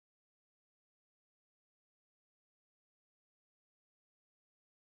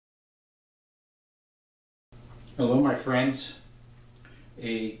Hello my friends.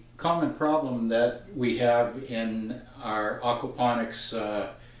 A common problem that we have in our aquaponics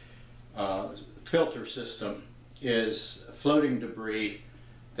filter system is floating debris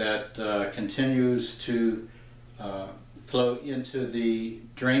that continues to flow into the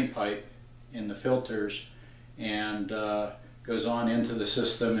drain pipe in the filters and goes on into the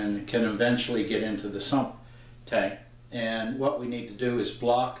system and can eventually get into the sump tank. And what we need to do is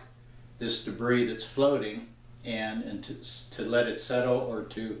block this debris that's floating and to let it settle, or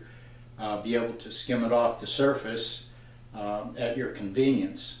to be able to skim it off the surface at your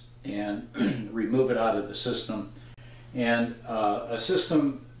convenience and remove it out of the system. And a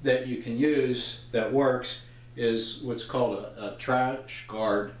system that you can use that works is what's called a trash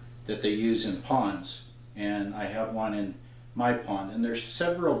guard that they use in ponds, and I have one in my pond. And there's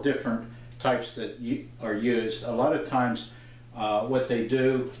several different types that are used. A lot of times what they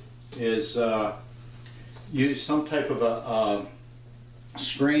do is use some type of a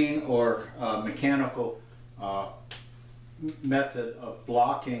screen or mechanical method of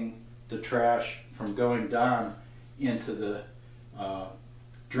blocking the trash from going down into the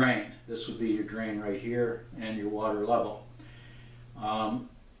drain. This would be your drain right here and your water level. And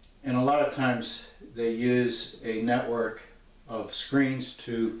a lot of times they use a network of screens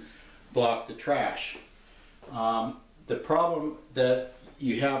to block the trash. The problem that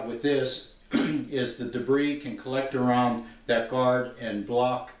you have with this is the debris can collect around that guard and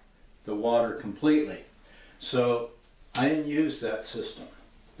block the water completely. So I didn't use that system.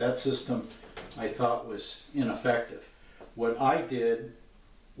 That system I thought was ineffective. What I did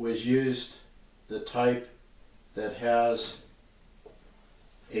was used the type that has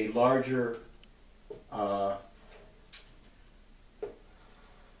a larger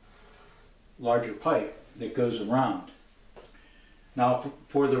pipe that goes around. Now,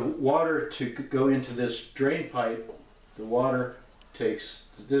 for the water to go into this drain pipe, the water takes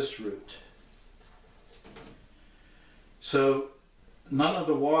this route. So none of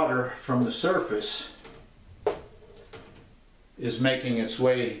the water from the surface is making its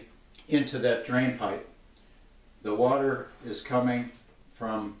way into that drain pipe. The water is coming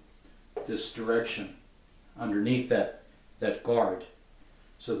from this direction underneath that guard.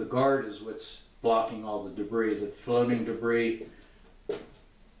 So the guard is what's blocking all the debris. The floating debris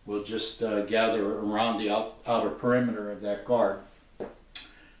will just gather around the outer perimeter of that guard.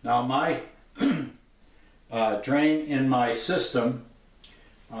 Now my drain in my system,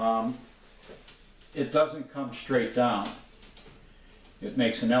 it doesn't come straight down. It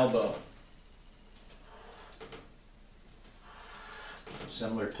makes an elbow,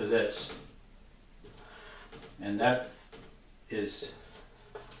 similar to this, and that is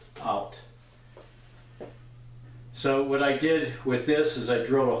out. So what I did with this is I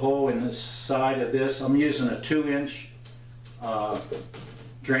drilled a hole in the side of this. I'm using a 2-inch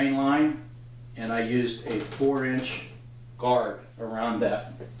drain line, and I used a 4-inch guard around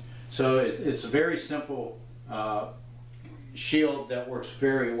that. So it's a very simple shield that works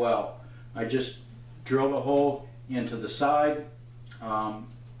very well. I just drilled a hole into the side,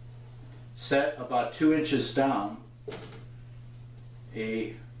 set about 2 inches down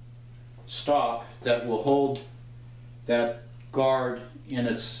a stop that will hold that guard in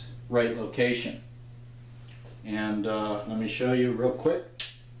its right location. And let me show you real quick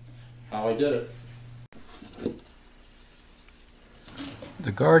how I did it.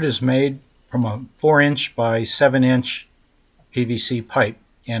 The guard is made from a 4-inch by 7-inch PVC pipe,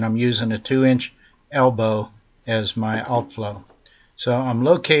 and I'm using a 2-inch elbow as my outflow. So I'm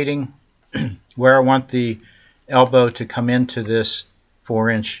locating where I want the elbow to come into this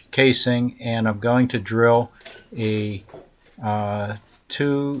 4-inch casing, and I'm going to drill a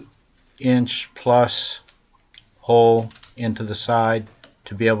 2-inch plus hole into the side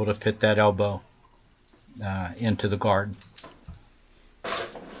to be able to fit that elbow into the guard.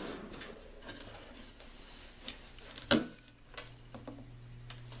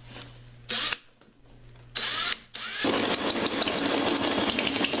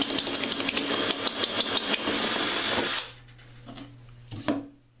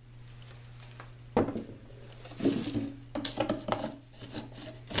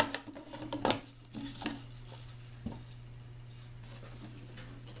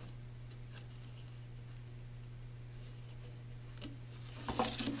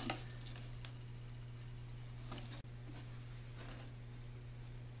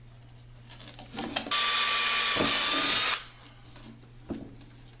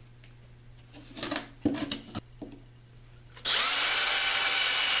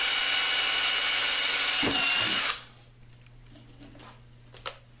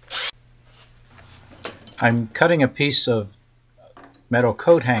 I'm cutting a piece of metal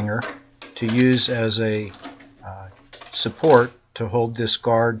coat hanger to use as a support to hold this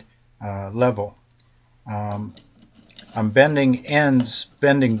guard level. I'm bending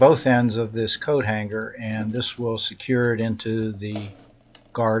both ends of this coat hanger, and this will secure it into the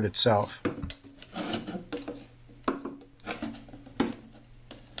guard itself.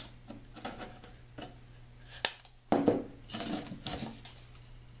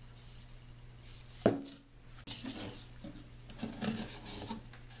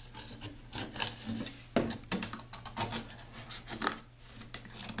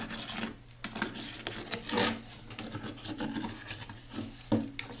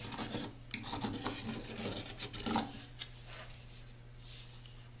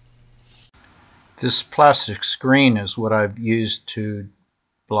 This plastic screen is what I've used to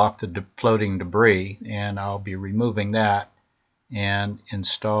block the floating debris, and I'll be removing that and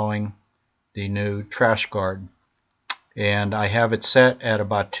installing the new trash guard. And I have it set at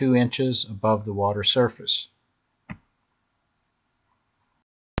about 2 inches above the water surface.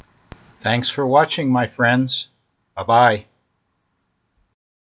 Thanks for watching, my friends. Bye-bye.